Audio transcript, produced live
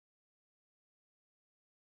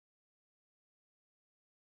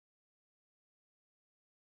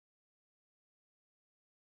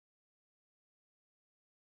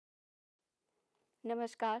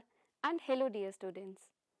Namaskar and hello dear students.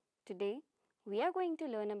 Today we are going to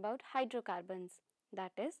learn about hydrocarbons,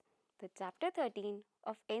 that is the chapter 13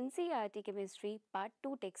 of NCERT Chemistry Part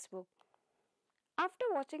 2 textbook. After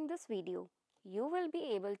watching this video, you will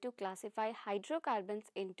be able to classify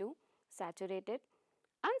hydrocarbons into saturated,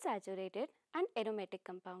 unsaturated and aromatic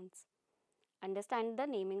compounds. Understand the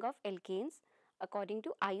naming of alkanes according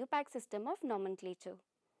to IUPAC system of nomenclature.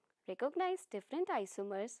 Recognize different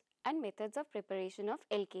isomers and methods of preparation of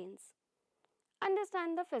alkanes.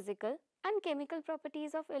 Understand the physical and chemical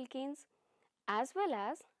properties of alkanes as well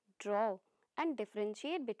as draw and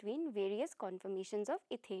differentiate between various conformations of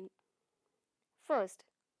ethane. First,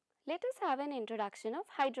 let us have an introduction of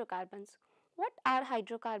hydrocarbons. What are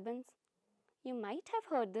hydrocarbons? You might have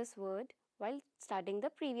heard this word while studying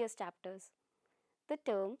the previous chapters. The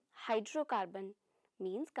term hydrocarbon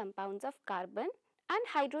means compounds of carbon and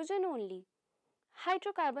hydrogen only.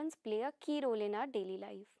 Hydrocarbons play a key role in our daily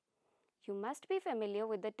life. You must be familiar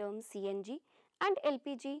with the terms CNG and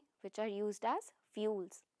LPG, which are used as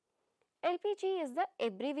fuels. LPG is the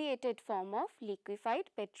abbreviated form of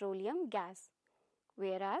liquefied petroleum gas,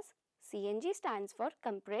 whereas CNG stands for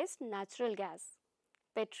compressed natural gas.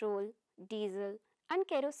 Petrol, diesel and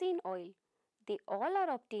kerosene oil, they all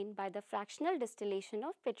are obtained by the fractional distillation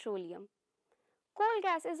of petroleum. Coal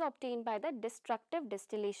gas is obtained by the destructive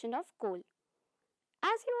distillation of coal.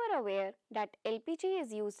 As you are aware that LPG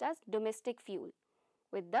is used as domestic fuel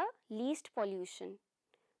with the least pollution.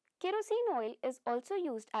 Kerosene oil is also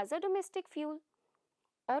used as a domestic fuel.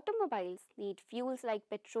 Automobiles need fuels like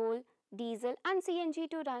petrol, diesel and CNG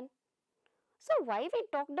to run. So why we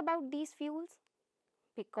talked about these fuels?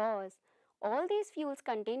 Because all these fuels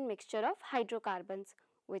contain mixture of hydrocarbons,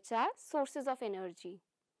 which are sources of energy.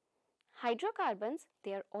 Hydrocarbons,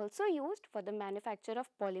 they are also used for the manufacture of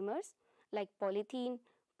polymers like polythene,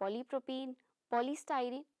 polypropylene,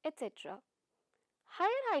 polystyrene, etc.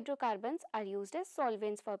 Higher hydrocarbons are used as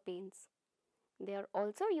solvents for paints. They are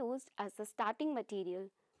also used as the starting material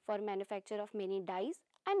for manufacture of many dyes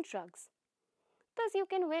and drugs. Thus, you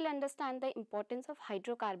can well understand the importance of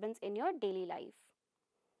hydrocarbons in your daily life.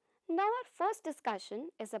 Now, our first discussion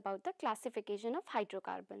is about the classification of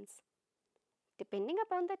hydrocarbons. Depending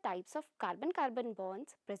upon the types of carbon-carbon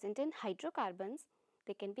bonds present in hydrocarbons,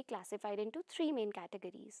 they can be classified into three main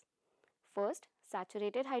categories. First,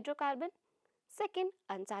 saturated hydrocarbon, second,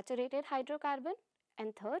 unsaturated hydrocarbon,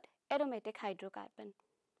 and third, aromatic hydrocarbon.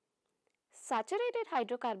 Saturated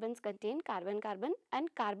hydrocarbons contain carbon-carbon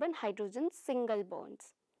and carbon-hydrogen single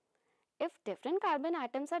bonds. If different carbon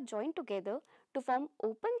atoms are joined together to form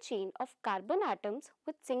open chain of carbon atoms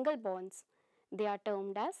with single bonds, they are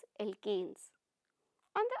termed as alkanes.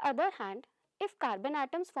 On the other hand, if carbon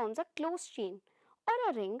atoms forms a closed chain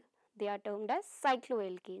or a ring, they are termed as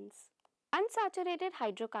cycloalkanes. Unsaturated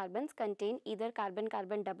hydrocarbons contain either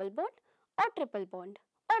carbon-carbon double bond or triple bond,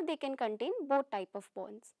 or they can contain both type of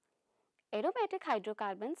bonds. Aromatic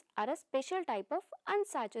hydrocarbons are a special type of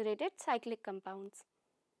unsaturated cyclic compounds.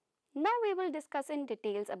 Now we will discuss in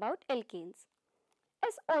details about alkanes.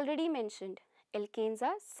 As already mentioned, alkanes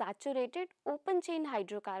are saturated open chain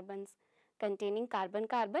hydrocarbons containing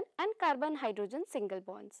carbon-carbon and carbon-hydrogen single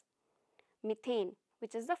bonds. Methane,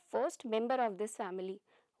 which is the first member of this family.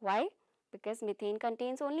 Why? Because methane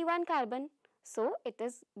contains only one carbon, so it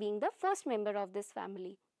is being the first member of this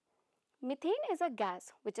family. Methane is a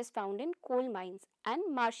gas which is found in coal mines and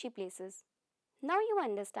marshy places. Now you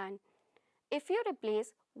understand, if you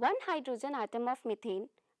replace one hydrogen atom of methane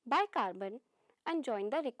by carbon and join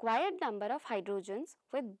the required number of hydrogens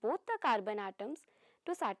with both the carbon atoms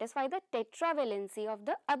to satisfy the tetravalency of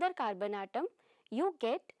the other carbon atom, you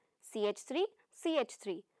get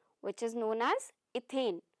CH3CH3, which is known as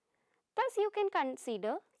ethane. Thus, you can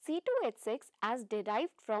consider C2H6 as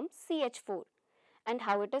derived from CH4. And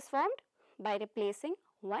how it is formed? By replacing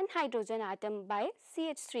one hydrogen atom by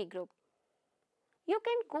CH3 group. You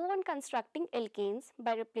can go on constructing alkanes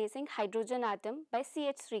by replacing hydrogen atom by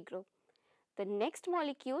CH3 group. The next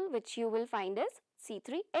molecule which you will find is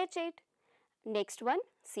C3H8, next one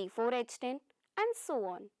C4H10 and so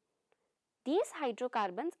on. These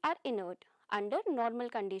hydrocarbons are inert under normal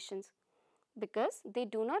conditions because they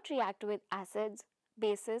do not react with acids,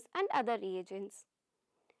 bases and other reagents.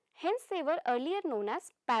 Hence they were earlier known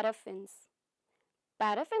as paraffins.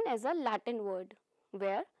 Paraffin is a Latin word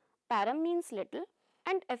where param means little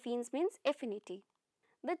and affines means affinity.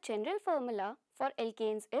 The general formula for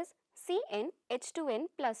alkanes is CnH2n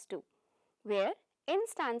plus 2, where N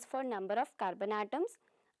stands for number of carbon atoms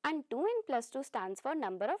and 2n plus 2 stands for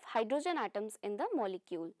number of hydrogen atoms in the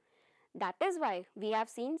molecule. That is why we have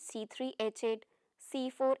seen C3H8,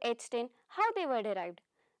 C4H10, how they were derived?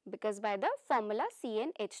 Because by the formula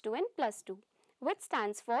CnH2n plus 2, which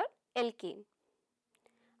stands for alkane.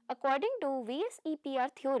 According to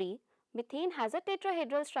VSEPR theory, methane has a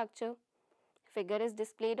tetrahedral structure. Figure is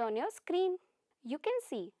displayed on your screen. You can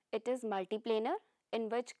see it is multiplanar, in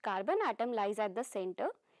which carbon atom lies at the center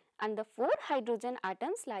and the 4 hydrogen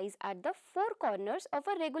atoms lies at the 4 corners of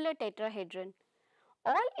a regular tetrahedron.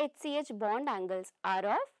 All HCH bond angles are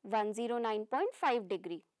of 109.5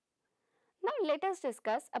 degree. Now let us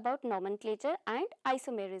discuss about nomenclature and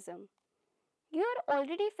isomerism. You are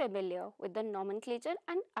already familiar with the nomenclature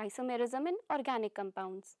and isomerism in organic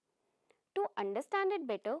compounds. To understand it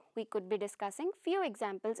better, we could be discussing few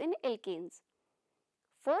examples in alkanes.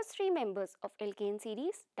 First 3 members of alkane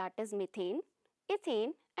series, that is methane,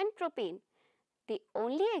 ethane and propane, they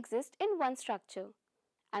only exist in one structure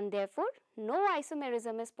and therefore no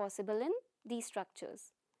isomerism is possible in these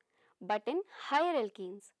structures. But in higher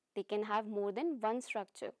alkenes, they can have more than one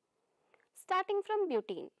structure. Starting from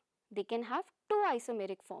butane, they can have 2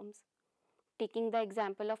 isomeric forms. Taking the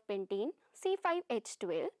example of pentane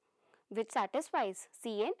C5H12, which satisfies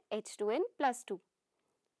CnH2n plus 2.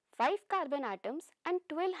 5 carbon atoms and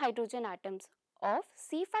 12 hydrogen atoms of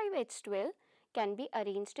C5H12 can be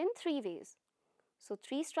arranged in 3 ways. So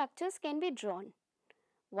 3 structures can be drawn.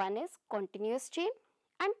 One is continuous chain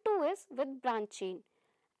and 2 is with branch chain,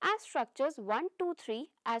 as structures 1, 2, 3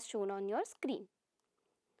 as shown on your screen.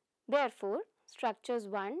 Therefore, structures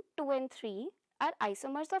 1, 2 and 3 are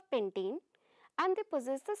isomers of pentane and they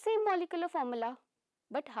possess the same molecular formula.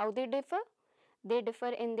 But how they differ? They differ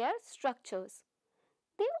in their structures.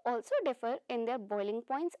 They also differ in their boiling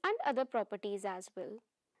points and other properties as well.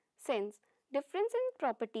 Since difference in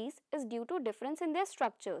properties is due to difference in their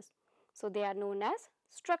structures, so they are known as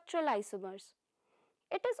structural isomers.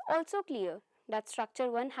 It is also clear that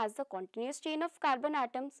structure 1 has the continuous chain of carbon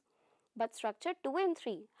atoms, but structure 2 and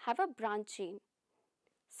 3 have a branch chain.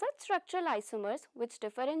 Such structural isomers which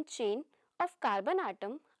differ in chain of carbon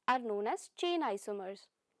atom are known as chain isomers.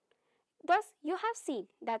 Thus, you have seen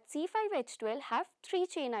that C5H12 have 3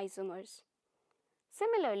 chain isomers.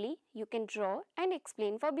 Similarly, you can draw and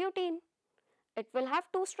explain for butane. It will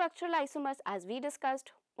have 2 structural isomers as we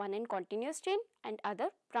discussed, one in continuous chain and other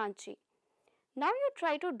branch chain. Now you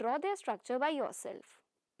try to draw their structure by yourself.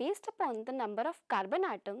 Based upon the number of carbon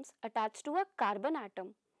atoms attached to a carbon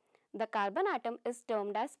atom, the carbon atom is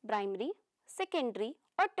termed as primary, secondary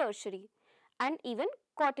or tertiary and even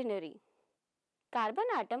quaternary. Carbon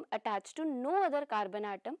atom attached to no other carbon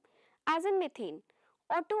atom as in methane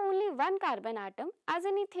or to only one carbon atom as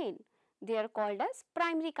in ethane, they are called as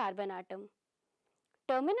primary carbon atom.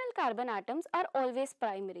 Terminal carbon atoms are always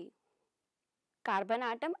primary. Carbon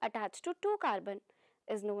atom attached to 2 carbon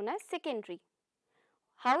is known as secondary.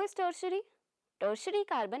 How is tertiary? Tertiary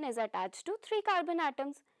carbon is attached to 3 carbon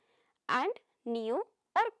atoms and neo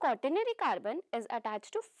or quaternary carbon is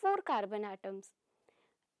attached to 4 carbon atoms.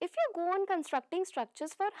 If you go on constructing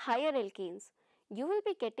structures for higher alkanes, you will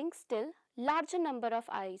be getting still larger number of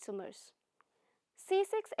isomers.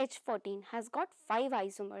 C6H14 has got 5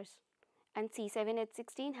 isomers and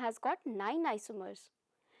C7H16 has got 9 isomers.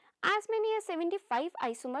 As many as 75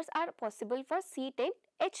 isomers are possible for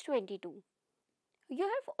C10H22. You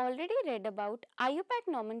have already read about IUPAC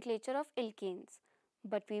nomenclature of alkanes,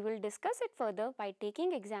 but we will discuss it further by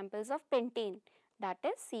taking examples of pentane, that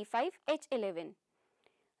is C5H11.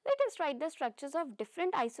 Let us write the structures of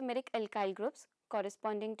different isomeric alkyl groups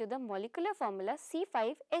corresponding to the molecular formula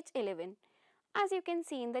C5H11, as you can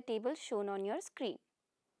see in the table shown on your screen.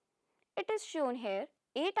 It is shown here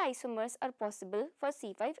 8 isomers are possible for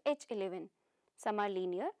C5H11. Some are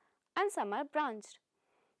linear and some are branched.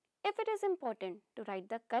 If it is important to write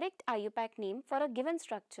the correct IUPAC name for a given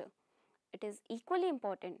structure, it is equally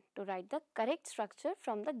important to write the correct structure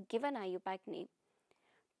from the given IUPAC name.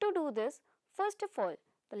 To do this, first of all,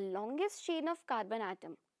 the longest chain of carbon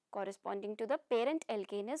atom corresponding to the parent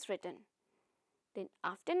alkane is written. Then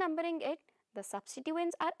after numbering it, the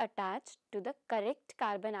substituents are attached to the correct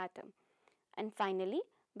carbon atom. And finally,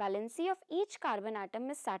 valency of each carbon atom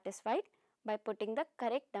is satisfied by putting the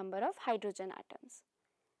correct number of hydrogen atoms.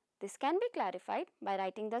 This can be clarified by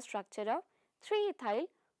writing the structure of 3-ethyl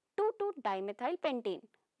 2,2-dimethyl pentane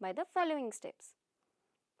by the following steps.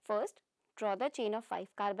 First, draw the chain of 5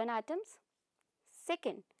 carbon atoms.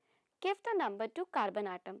 Second, give the number to carbon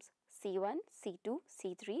atoms C1, C2,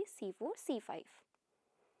 C3, C4, C5.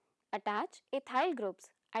 Attach ethyl groups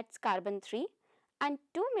at carbon 3 and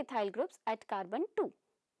 2 methyl groups at carbon 2.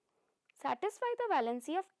 Satisfy the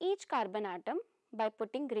valency of each carbon atom by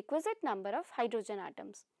putting requisite number of hydrogen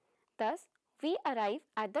atoms. Thus, we arrive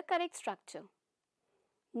at the correct structure.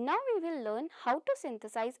 Now we will learn how to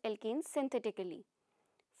synthesize alkanes synthetically.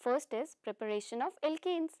 First is preparation of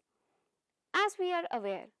alkanes. As we are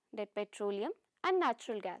aware that petroleum and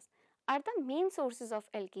natural gas are the main sources of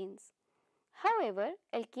alkanes. However,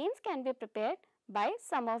 alkanes can be prepared by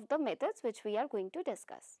some of the methods which we are going to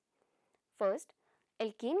discuss. First,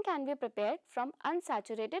 alkane can be prepared from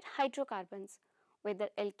unsaturated hydrocarbons, whether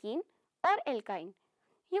alkene or alkyne.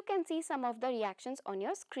 You can see some of the reactions on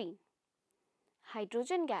your screen.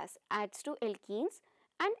 Hydrogen gas adds to alkenes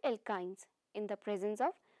and alkynes in the presence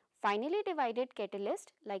of finely divided catalysts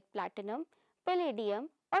like platinum, palladium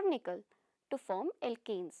or nickel to form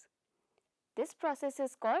alkanes. This process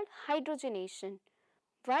is called hydrogenation.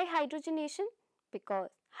 Why hydrogenation? Because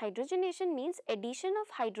hydrogenation means addition of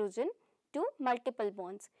hydrogen to multiple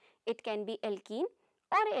bonds. It can be alkene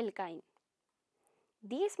or alkyne.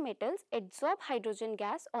 These metals absorb hydrogen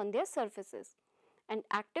gas on their surfaces and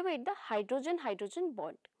activate the hydrogen-hydrogen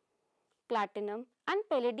bond. Platinum and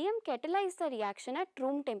palladium catalyze the reaction at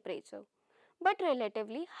room temperature, but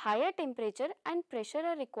relatively higher temperature and pressure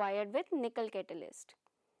are required with nickel catalyst.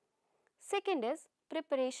 Second is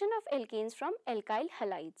preparation of alkanes from alkyl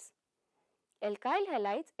halides. Alkyl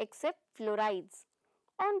halides accept fluorides.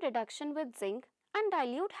 On reduction with zinc and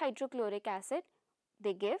dilute hydrochloric acid,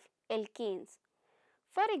 they give alkanes.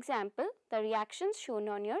 For example, the reactions shown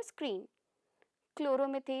on your screen.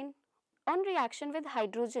 Chloromethane on reaction with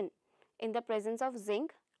hydrogen in the presence of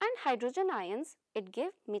zinc and hydrogen ions, it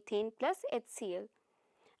gives methane plus HCl.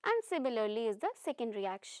 And similarly is the second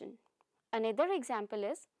reaction. Another example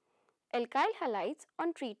is alkyl halides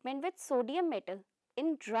on treatment with sodium metal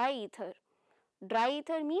in dry ether. Dry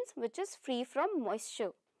ether means which is free from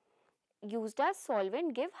moisture. Used as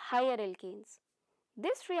solvent give higher alkanes.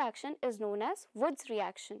 This reaction is known as Wood's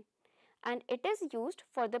reaction and it is used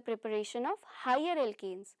for the preparation of higher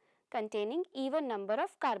alkanes containing even number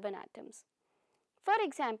of carbon atoms. For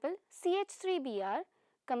example, CH3Br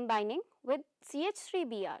combining with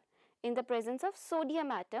CH3Br in the presence of sodium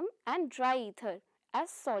atom and dry ether as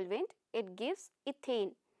solvent, it gives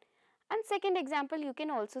ethane. And second example you can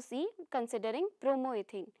also see considering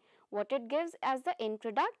bromoethane. What it gives as the end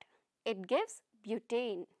product? It gives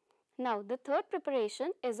butane. Now the third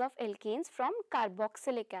preparation is of alkanes from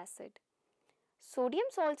carboxylic acid. Sodium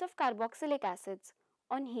salts of carboxylic acids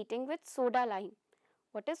on heating with soda lime.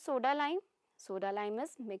 What is soda lime? Soda lime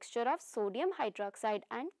is mixture of sodium hydroxide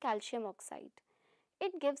and calcium oxide.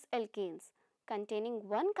 It gives alkanes containing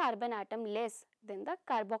one carbon atom less than the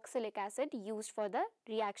carboxylic acid used for the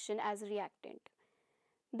reaction as reactant.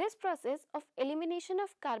 This process of elimination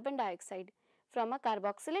of carbon dioxide from a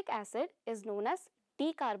carboxylic acid is known as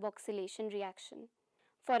decarboxylation reaction.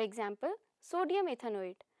 For example, sodium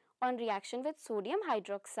ethanoate on reaction with sodium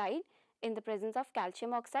hydroxide in the presence of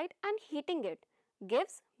calcium oxide and heating it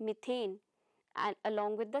gives methane and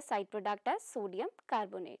along with the side product as sodium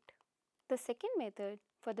carbonate. The second method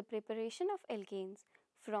for the preparation of alkanes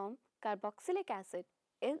from carboxylic acid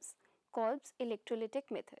is Kolb's electrolytic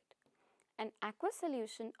method. An aqueous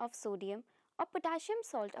solution of sodium or potassium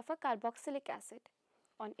salt of a carboxylic acid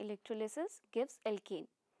on electrolysis gives alkane,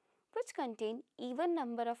 which contain even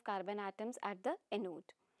number of carbon atoms at the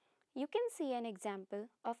anode. You can see an example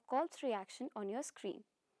of Kolb's reaction on your screen,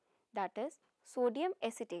 that is sodium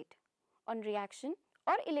acetate on reaction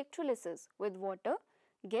or electrolysis with water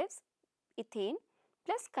gives ethane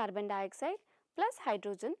plus carbon dioxide plus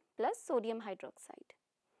hydrogen plus sodium hydroxide.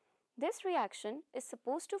 This reaction is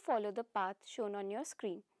supposed to follow the path shown on your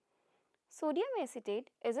screen. Sodium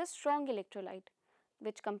acetate is a strong electrolyte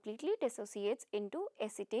which completely dissociates into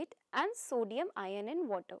acetate and sodium ion in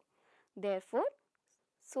water. Therefore,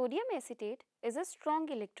 sodium acetate is a strong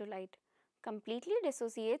electrolyte, completely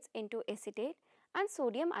dissociates into acetate and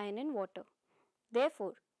sodium ion in water.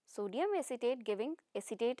 Therefore, sodium acetate giving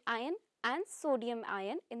acetate ion and sodium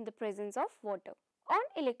ion in the presence of water. On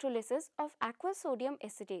electrolysis of aqueous sodium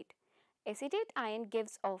acetate, acetate ion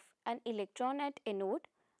gives off an electron at anode,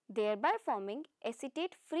 thereby forming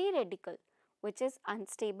acetate free radical which is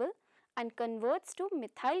unstable and converts to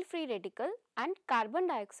methyl free radical and carbon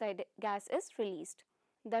dioxide gas is released.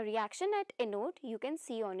 The reaction at anode you can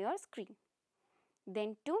see on your screen.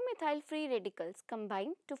 Then two methyl free radicals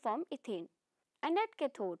combine to form ethane, and at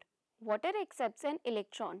cathode water accepts an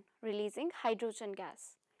electron releasing hydrogen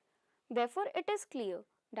gas. Therefore, it is clear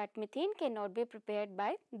that methane cannot be prepared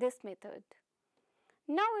by this method.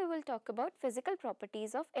 Now we will talk about physical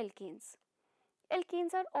properties of alkanes.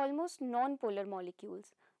 Alkanes are almost non-polar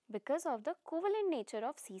molecules because of the covalent nature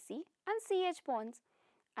of CC and CH bonds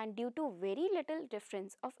and due to very little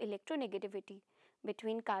difference of electronegativity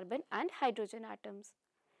between carbon and hydrogen atoms.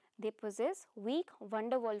 They possess weak van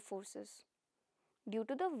der Waals forces. Due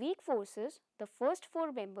to the weak forces, the first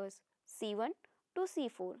four members C1 to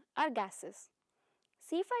C4 are gases,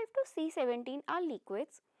 C5 to C17 are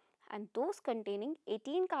liquids, and those containing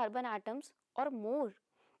 18 carbon atoms or more,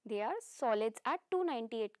 they are solids at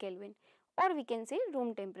 298 Kelvin, or we can say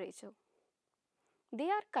room temperature. They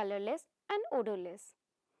are colorless and odorless.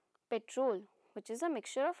 Petrol, which is a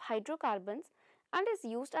mixture of hydrocarbons and is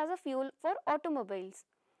used as a fuel for automobiles.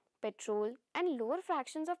 Petrol and lower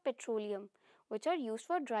fractions of petroleum, which are used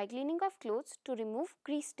for dry cleaning of clothes to remove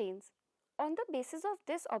grease stains. On the basis of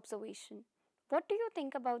this observation, what do you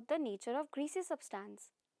think about the nature of greasy substance?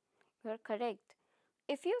 You are correct.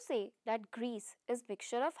 If you say that grease is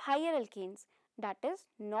mixture of higher alkanes, that is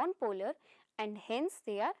non-polar, and hence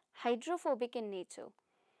they are hydrophobic in nature.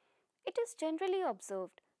 It is generally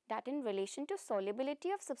observed that in relation to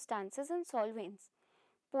solubility of substances in solvents,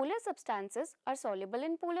 polar substances are soluble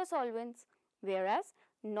in polar solvents, whereas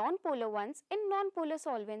non-polar ones in non-polar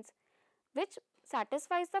solvents, which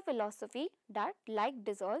satisfies the philosophy that like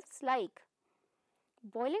dissolves like.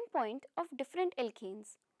 Boiling point of different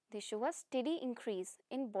alkanes. They show a steady increase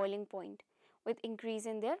in boiling point with increase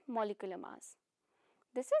in their molecular mass.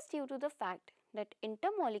 This is due to the fact that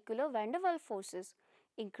intermolecular van der Waals forces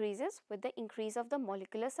increases with the increase of the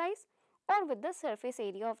molecular size or with the surface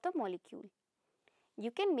area of the molecule.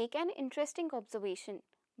 You can make an interesting observation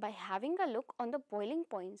by having a look on the boiling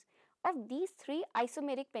points of these three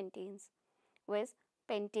isomeric pentanes, with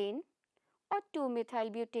pentane or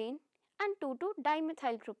 2-methylbutane and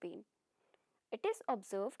 2,2-dimethylpropane. It is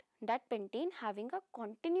observed that pentane having a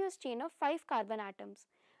continuous chain of 5 carbon atoms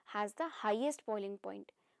has the highest boiling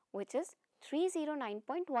point, which is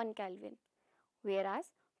 309.1 Kelvin, whereas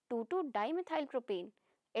 2,2-dimethylpropane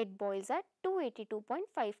it boils at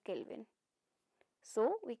 282.5 Kelvin.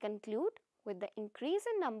 So we conclude with the increase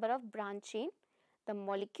in number of branch chain, the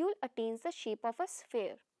molecule attains the shape of a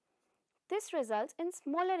sphere. This results in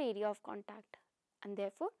smaller area of contact and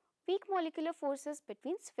therefore weak molecular forces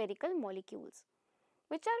between spherical molecules,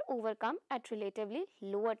 which are overcome at relatively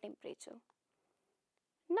lower temperature.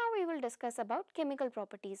 Now we will discuss about chemical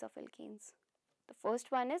properties of alkanes. The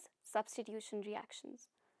first one is substitution reactions.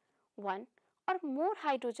 One or more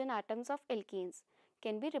hydrogen atoms of alkanes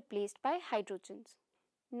can be replaced by hydrogens.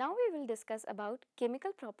 Now we will discuss about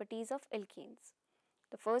chemical properties of alkanes.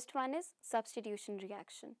 The first one is substitution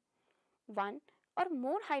reaction. One or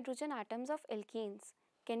more hydrogen atoms of alkanes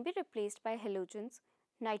can be replaced by halogens,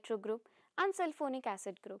 nitro group and sulfonic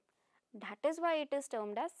acid group. That is why it is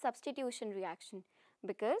termed as substitution reaction,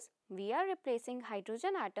 because we are replacing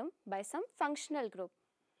hydrogen atom by some functional group.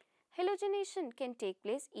 Halogenation can take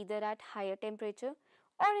place either at higher temperature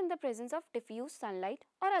or in the presence of diffuse sunlight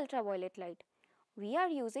or ultraviolet light. We are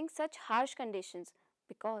using such harsh conditions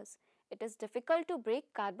because it is difficult to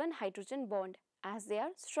break carbon-hydrogen bond as they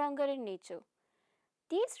are stronger in nature.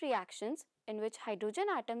 These reactions in which hydrogen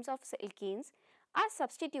atoms of alkanes are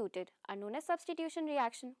substituted are known as substitution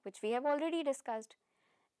reaction, which we have already discussed.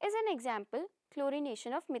 Is an example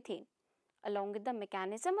chlorination of methane. Along with the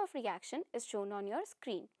mechanism of reaction is shown on your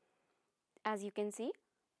screen. As you can see,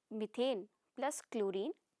 methane plus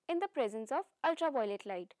chlorine in the presence of ultraviolet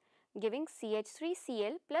light, giving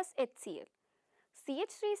CH3Cl plus HCl.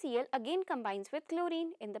 CH3Cl again combines with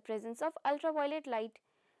chlorine in the presence of ultraviolet light.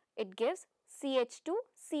 It gives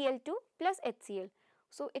CH2Cl2 plus HCl.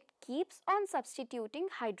 So it keeps on substituting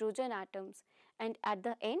hydrogen atoms, and at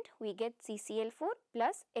the end we get CCl4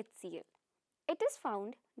 plus HCl. It is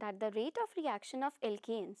found that the rate of reaction of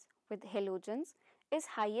alkanes with halogens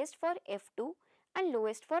is highest for F2 and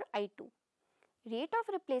lowest for I2. Rate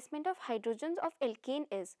of replacement of hydrogens of alkane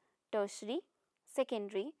is tertiary,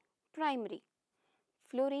 secondary, primary.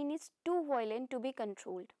 Fluorine is too violent to be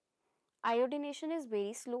controlled. Iodination is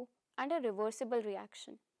very slow and a reversible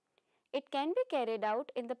reaction. It can be carried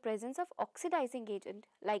out in the presence of oxidizing agent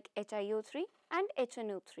like HiO3 and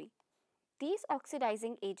HNO3. These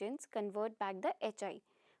oxidizing agents convert back the Hi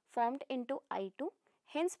formed into I2,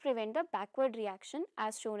 hence prevent the backward reaction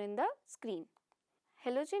as shown in the screen.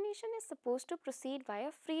 Halogenation is supposed to proceed via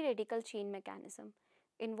free radical chain mechanism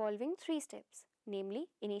involving 3 steps, namely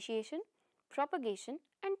initiation, propagation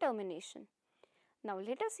and termination. Now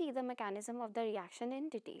let us see the mechanism of the reaction in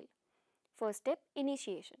detail. First step,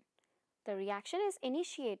 initiation. The reaction is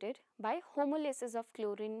initiated by homolysis of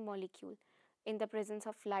chlorine molecule in the presence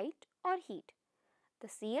of light or heat. The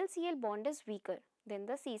Cl-Cl bond is weaker than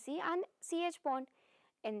the Cc and CH bond,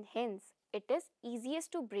 and hence it is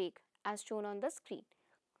easiest to break as shown on the screen.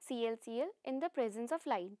 Cl-Cl in the presence of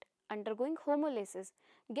light undergoing homolysis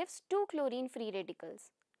gives 2 chlorine free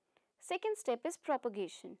radicals. Second step is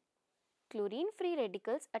propagation. chlorine free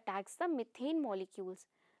radicals attacks the methane molecules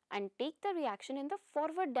and take the reaction in the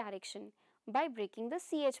forward direction by breaking the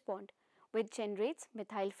CH bond, which generates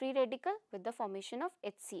methyl free radical with the formation of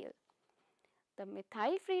HCl. The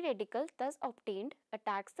methyl free radical thus obtained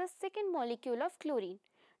attacks the second molecule of chlorine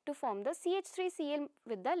to form the CH3Cl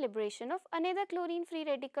with the liberation of another chlorine free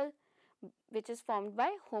radical, which is formed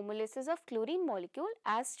by homolysis of chlorine molecule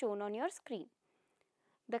as shown on your screen.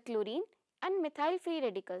 The chlorine and methyl free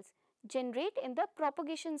radicals generate in the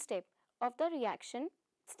propagation step of the reaction,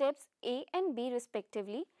 steps A and B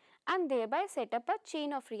respectively, and thereby set up a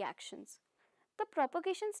chain of reactions. The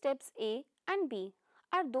propagation steps A and B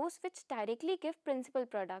are those which directly give principal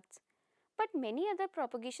products, but many other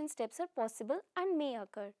propagation steps are possible and may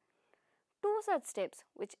occur. Two such steps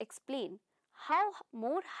which explain how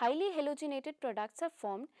more highly halogenated products are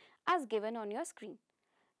formed as given on your screen,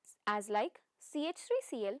 as like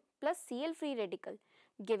CH3Cl plus Cl free radical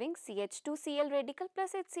giving CH2Cl radical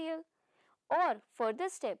plus HCl, or further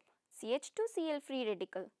step CH2Cl free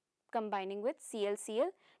radical combining with ClCl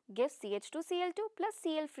gives CH2Cl2 plus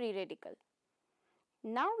Cl free radical.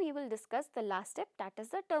 Now we will discuss the last step, that is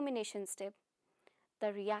the termination step.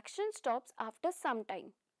 The reaction stops after some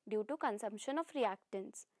time due to consumption of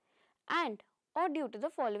reactants and or due to the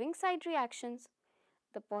following side reactions.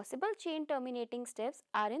 The possible chain terminating steps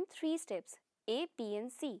are in three steps A, B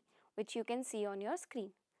and C, which you can see on your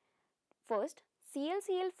screen. First,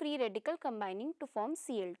 ClCl free radical combining to form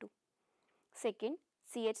Cl2. Second,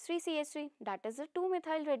 CH3CH3, that is the two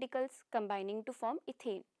methyl radicals combining to form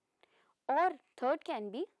ethane. Or third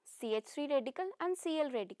can be CH3 radical and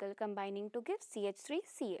Cl radical combining to give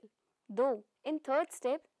CH3Cl. Though in third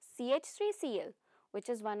step CH3Cl, which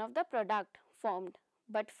is one of the product formed,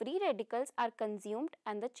 but free radicals are consumed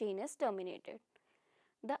and the chain is terminated.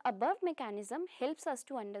 The above mechanism helps us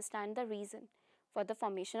to understand the reason for the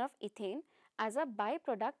formation of ethane as a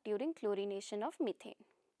byproduct during chlorination of methane.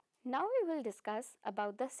 Now we will discuss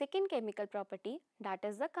about the second chemical property, that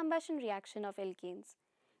is the combustion reaction of alkanes.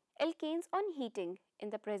 Alkanes on heating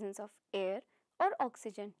in the presence of air or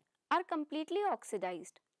oxygen are completely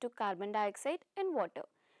oxidized to carbon dioxide and water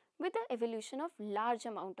with the evolution of large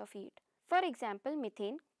amount of heat. For example,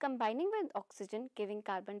 methane combining with oxygen giving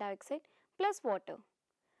carbon dioxide plus water.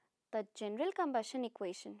 The general combustion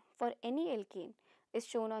equation for any alkane is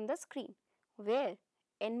shown on the screen, where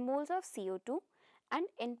n moles of CO2 and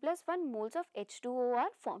n plus 1 moles of H2O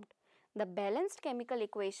are formed. The balanced chemical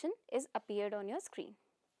equation is appeared on your screen.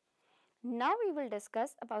 Now we will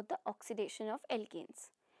discuss about the oxidation of alkanes.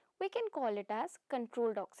 We can call it as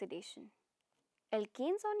controlled oxidation.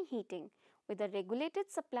 Alkanes on heating with a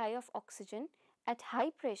regulated supply of oxygen at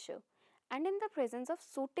high pressure and in the presence of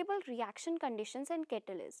suitable reaction conditions and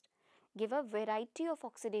catalyst give a variety of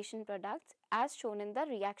oxidation products as shown in the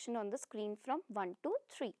reaction on the screen from 1 to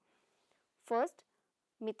 3. First,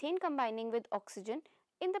 methane combining with oxygen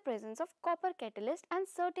in the presence of copper catalyst and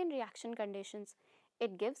certain reaction conditions,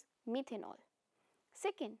 it gives methanol.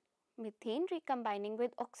 Second, methane recombining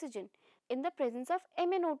with oxygen in the presence of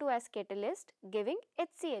MnO2 as catalyst giving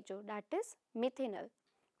HCHO, that is methanol.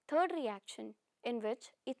 Third reaction in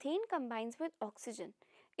which ethane combines with oxygen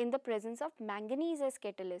in the presence of manganese as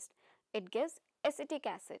catalyst, it gives acetic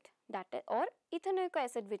acid, that is, or ethanoic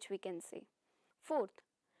acid, which we can say. Fourth,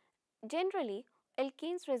 generally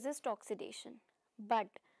alkanes resist oxidation, but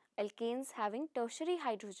alkanes having tertiary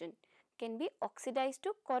hydrogen can be oxidized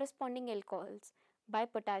to corresponding alcohols by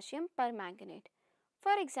potassium permanganate.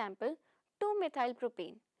 For example,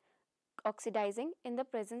 2-methylpropane oxidizing in the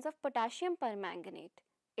presence of potassium permanganate.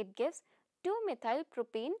 It gives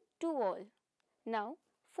 2-methylpropane 2-ol. Now,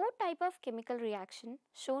 fourth type of chemical reaction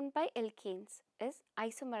shown by alkanes is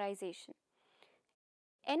isomerization.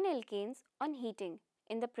 N-alkanes on heating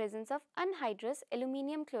in the presence of anhydrous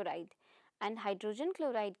aluminium chloride and hydrogen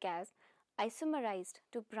chloride gas isomerized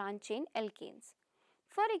to branch chain alkanes.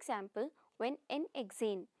 For example, when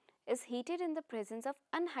N-hexane is heated in the presence of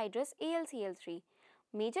anhydrous AlCl3,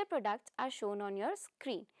 major products are shown on your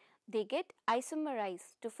screen. They get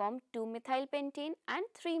isomerized to form 2-methylpentane and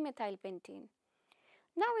 3-methylpentane.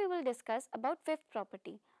 Now we will discuss about fifth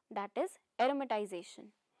property, that is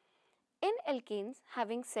aromatization. In alkanes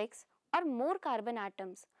having 6 or more carbon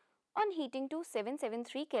atoms on heating to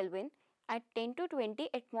 773 Kelvin at 10 to 20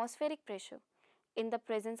 atmospheric pressure in the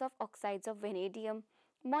presence of oxides of vanadium,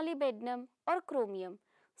 molybdenum or chromium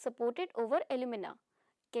supported over alumina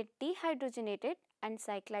get dehydrogenated and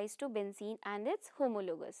cyclized to benzene and its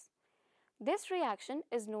homologous. This reaction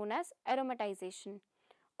is known as aromatization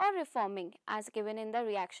or reforming as given in the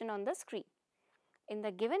reaction on the screen. In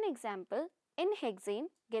the given example, N-hexane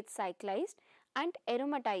gets cyclized and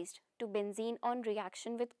aromatized to benzene on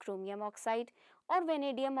reaction with chromium oxide or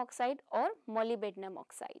vanadium oxide or molybdenum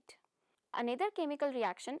oxide. Another chemical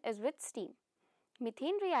reaction is with steam.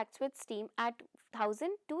 Methane reacts with steam at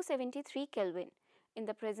 1273 Kelvin in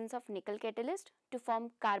the presence of nickel catalyst to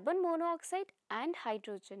form carbon monoxide and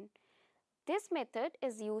hydrogen. This method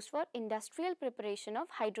is used for industrial preparation of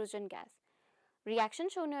hydrogen gas. Reaction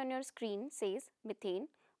shown on your screen says methane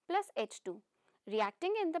plus H2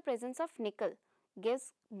 reacting in the presence of nickel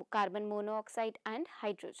gives carbon monoxide and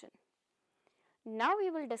hydrogen. Now we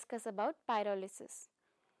will discuss about pyrolysis.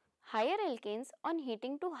 Higher alkanes on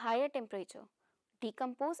heating to higher temperature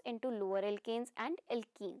decompose into lower alkanes and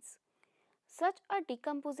alkenes. Such a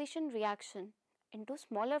decomposition reaction into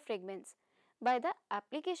smaller fragments by the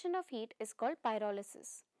application of heat is called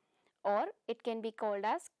pyrolysis, or it can be called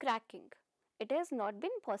as cracking. It has not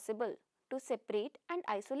been possible to separate and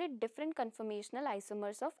isolate different conformational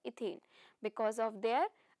isomers of ethane because of their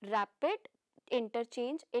rapid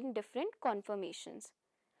interchange in different conformations.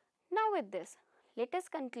 Now with this, let us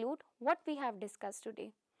conclude what we have discussed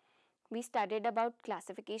today. We studied about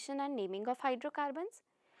classification and naming of hydrocarbons.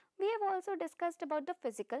 We have also discussed about the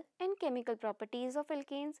physical and chemical properties of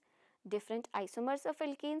alkanes, different isomers of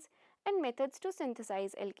alkanes, and methods to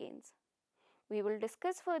synthesize alkanes. We will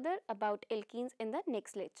discuss further about alkenes in the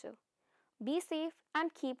next lecture. Be safe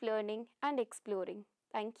and keep learning and exploring.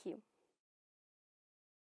 Thank you.